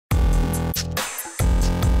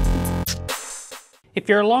If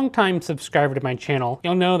you're a longtime subscriber to my channel,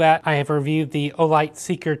 you'll know that I have reviewed the Olight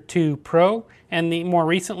Seeker 2 Pro and more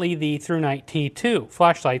recently the Thrunite T2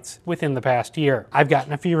 flashlights within the past year. I've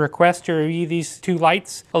gotten a few requests to review these two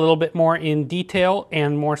lights a little bit more in detail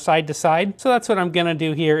and more side to side, so that's what I'm gonna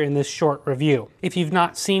do here in this short review. If you've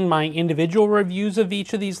not seen my individual reviews of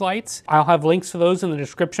each of these lights, I'll have links to those in the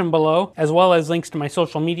description below, as well as links to my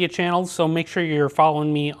social media channels, so make sure you're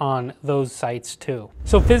following me on those sites too.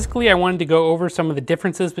 So physically, I wanted to go over some of the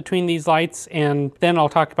differences between these lights, and then I'll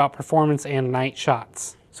talk about performance and night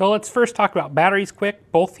shots. So let's first talk about batteries quick.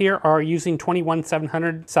 Both here are using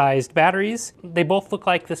 21700 sized batteries. They both look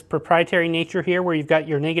like this proprietary nature here where you've got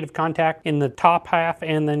your negative contact in the top half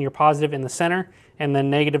and then your positive in the center and then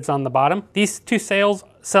negatives on the bottom. These two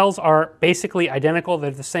cells are basically identical.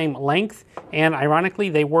 They're the same length, and ironically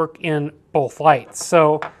they work in both lights.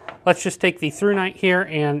 So let's just take the Thrunite here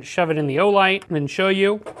and shove it in the Olight and show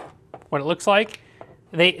you what it looks like.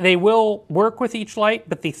 They will work with each light,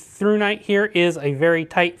 but the Thrunite here is a very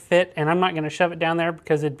tight fit, and I'm not going to shove it down there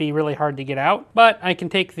because it'd be really hard to get out. But I can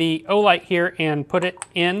take the Olight here and put it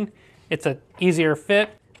in. It's an easier fit,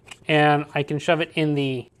 and I can shove it in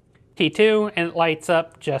the T2 and it lights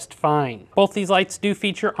up just fine. Both these lights do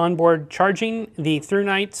feature onboard charging. The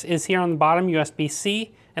Thrunite's is here on the bottom,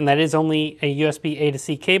 USB-C, and that is only a USB A to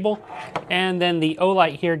C cable. And then the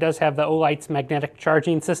Olight here does have the Olight's magnetic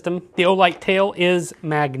charging system. The Olight tail is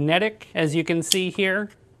magnetic, as you can see here.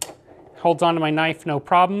 Holds onto my knife, no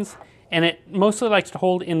problems. And it mostly likes to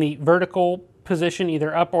hold in the vertical position,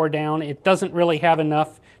 either up or down. It doesn't really have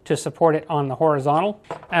enough to support it on the horizontal.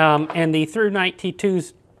 And the Thrunite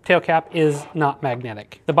T2's tail cap is not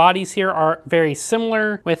magnetic. The bodies here are very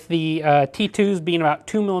similar, with the T2s being about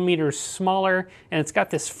 2 millimeters smaller, and it's got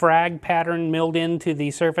this frag pattern milled into the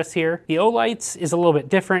surface here. The Olight's is a little bit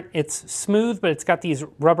different. It's smooth, but it's got these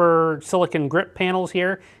rubber silicone grip panels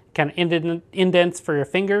here, kind of indents for your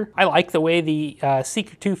finger. I like the way the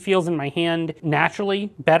Seeker 2 feels in my hand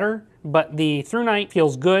naturally better, but the Thrunite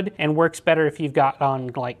feels good and works better if you've got on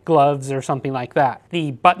like gloves or something like that. The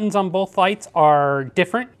buttons on both lights are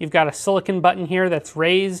different. You've got a silicon button here that's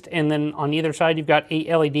raised, and then on either side you've got 8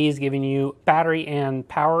 LEDs giving you battery and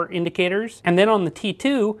power indicators. And then on the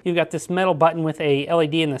T2, you've got this metal button with a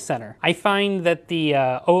LED in the center. I find that the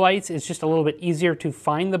Olight's is just a little bit easier to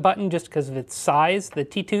find the button just because of its size. The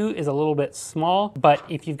T2 is a little bit small, but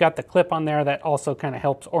if you've got the clip on there, that also kind of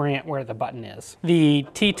helps orient where the button is. The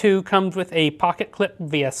T2 comes with a pocket clip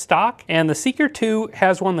via stock, and the Seeker 2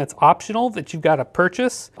 has one that's optional that you've got to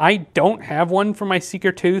purchase. I don't have one for my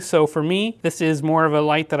Seeker 2, so for me, this is more of a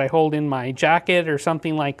light that I hold in my jacket or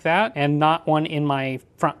something like that, and not one in my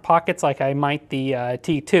front pockets like I might the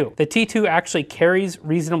T2. The T2 actually carries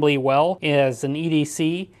reasonably well as an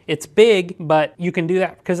EDC. It's big, but you can do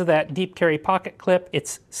that because of that deep carry pocket clip.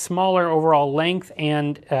 It's smaller overall length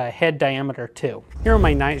and head diameter too. Here are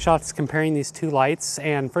my night shots comparing these two lights,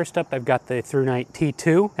 and first up I've got the Thrunite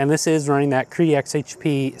T2, and this is running that Cree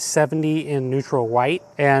XHP 70 in neutral white,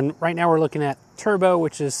 and right now we're looking at turbo,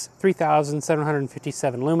 which is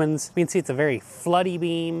 3,757 lumens. You can see it's a very floody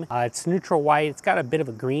beam. It's neutral white. It's got a bit of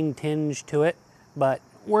a green tinge to it, but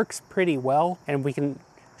works pretty well. And we can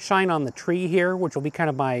shine on the tree here, which will be kind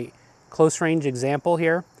of my close range example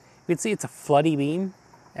here. You can see it's a floody beam,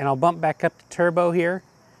 and I'll bump back up to turbo here,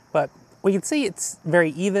 but we can see it's very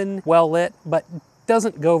even, well lit, but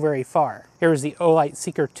doesn't go very far. Here's the Olight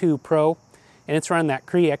Seeker 2 Pro, and it's running that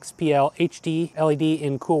Cree XPL HD LED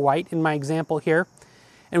in cool white in my example here.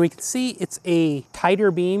 And we can see it's a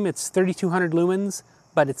tighter beam. It's 3,200 lumens,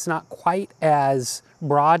 but it's not quite as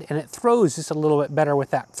broad, and it throws just a little bit better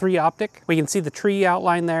with that 3 optic. We can see the tree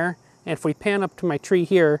outline there, and if we pan up to my tree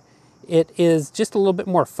here, it is just a little bit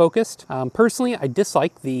more focused. Personally, I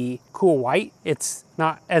dislike the cool white. It's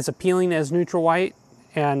not as appealing as neutral white,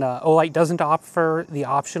 and Olight doesn't offer the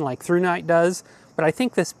option like Thrunite does. But I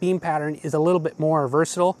think this beam pattern is a little bit more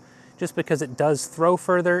versatile just because it does throw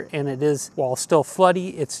further, and it is, while still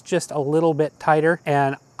floody, it's just a little bit tighter,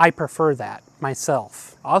 and I prefer that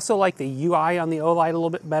myself. I also like the UI on the Olight a little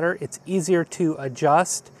bit better. It's easier to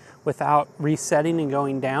adjust without resetting and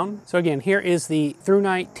going down. So again, here is the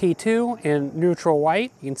Thrunite T2 in neutral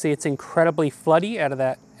white. You can see it's incredibly floody out of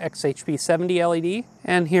that XHP 70 LED.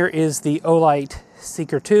 And here is the Olight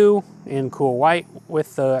Seeker 2 in cool white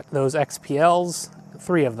with those XPLs,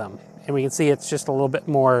 3 of them. And we can see it's just a little bit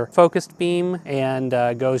more focused beam and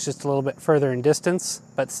goes just a little bit further in distance,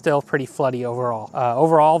 but still pretty floody overall.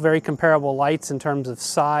 Overall, very comparable lights in terms of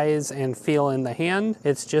size and feel in the hand.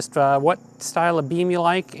 It's just what style of beam you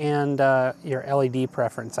like, and your LED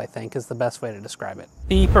preference, I think, is the best way to describe it.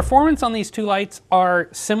 The performance on these two lights are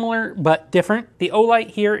similar but different. The Olight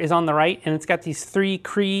here is on the right, and it's got these 3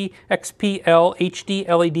 Cree XPL HD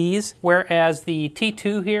LEDs, whereas the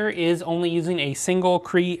T2 here is only using a single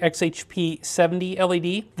Cree XHP 70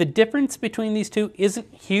 LED. The difference between these two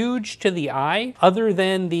isn't huge to the eye, other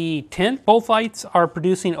than the tint. Both lights are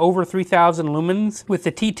producing over 3,000 lumens, with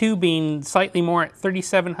the T2 being slightly more at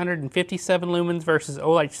 3,757 lumens versus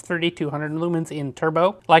Olight's 3,200 lumens in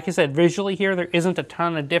turbo. Like I said, visually here, there isn't a ton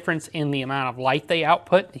of difference in the amount of light they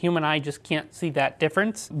output. The human eye just can't see that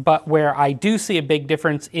difference. But where I do see a big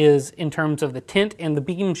difference is in terms of the tint and the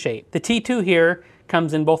beam shape. The T2 here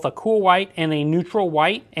comes in both a cool white and a neutral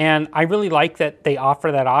white, and I really like that they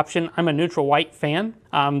offer that option. I'm a neutral white fan.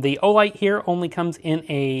 The Olight here only comes in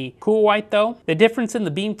a cool white though. The difference in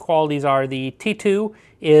the beam qualities are the T2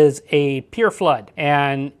 is a pure flood,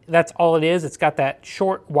 and that's all it is. It's got that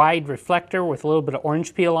short, wide reflector with a little bit of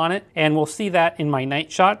orange peel on it, and we'll see that in my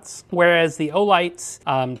night shots. Whereas the Olight's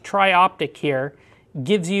tri-optic here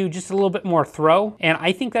gives you just a little bit more throw, and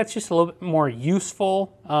I think that's just a little bit more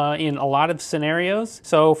useful in a lot of scenarios.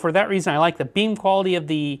 So for that reason, I like the beam quality of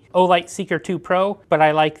the Olight Seeker 2 Pro, but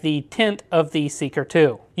I like the tint of the Seeker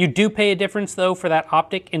 2. You do pay a difference though for that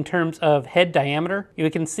optic in terms of head diameter. You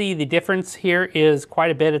can see the difference here is quite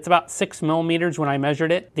a bit. It's about 6 millimeters when I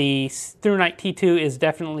measured it. The Thrunite T2 is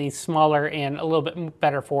definitely smaller and a little bit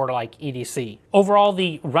better for like EDC. Overall,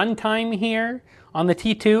 the runtime here on the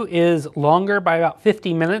T2 is longer by about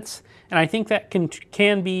 50 minutes, and I think that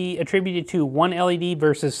can be attributed to 1 LED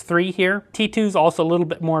versus 3 here. T2 is also a little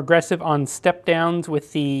bit more aggressive on step downs,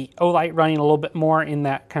 with the Olight running a little bit more in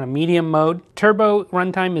that kind of medium mode. Turbo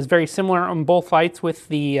runtime is very similar on both lights, with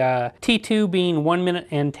the T2 being 1 minute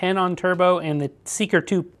and 10 on turbo and the Seeker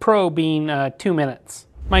 2 Pro being 2 minutes.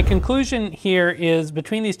 My conclusion here is,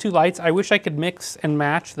 between these two lights, I wish I could mix and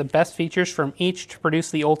match the best features from each to produce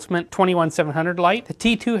the ultimate 21700 light. The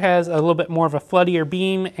T2 has a little bit more of a floodier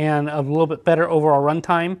beam and a little bit better overall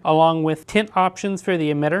runtime, along with tint options for the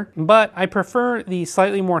emitter. But I prefer the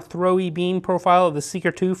slightly more throwy beam profile of the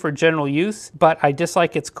Seeker 2 for general use, but I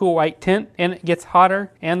dislike its cool white tint, and it gets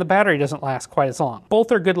hotter, and the battery doesn't last quite as long.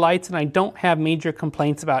 Both are good lights, and I don't have major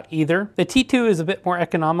complaints about either. The T2 is a bit more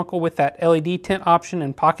economical with that LED tint option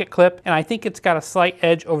and pocket clip, and I think it's got a slight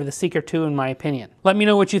edge over the Seeker 2 in my opinion. Let me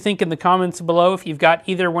know what you think in the comments below if you've got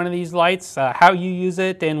either one of these lights, how you use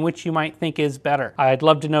it, and which you might think is better. I'd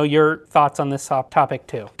love to know your thoughts on this topic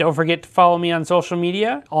too. Don't forget to follow me on social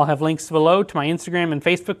media. I'll have links below to my Instagram and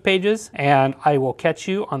Facebook pages, and I will catch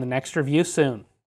you on the next review soon.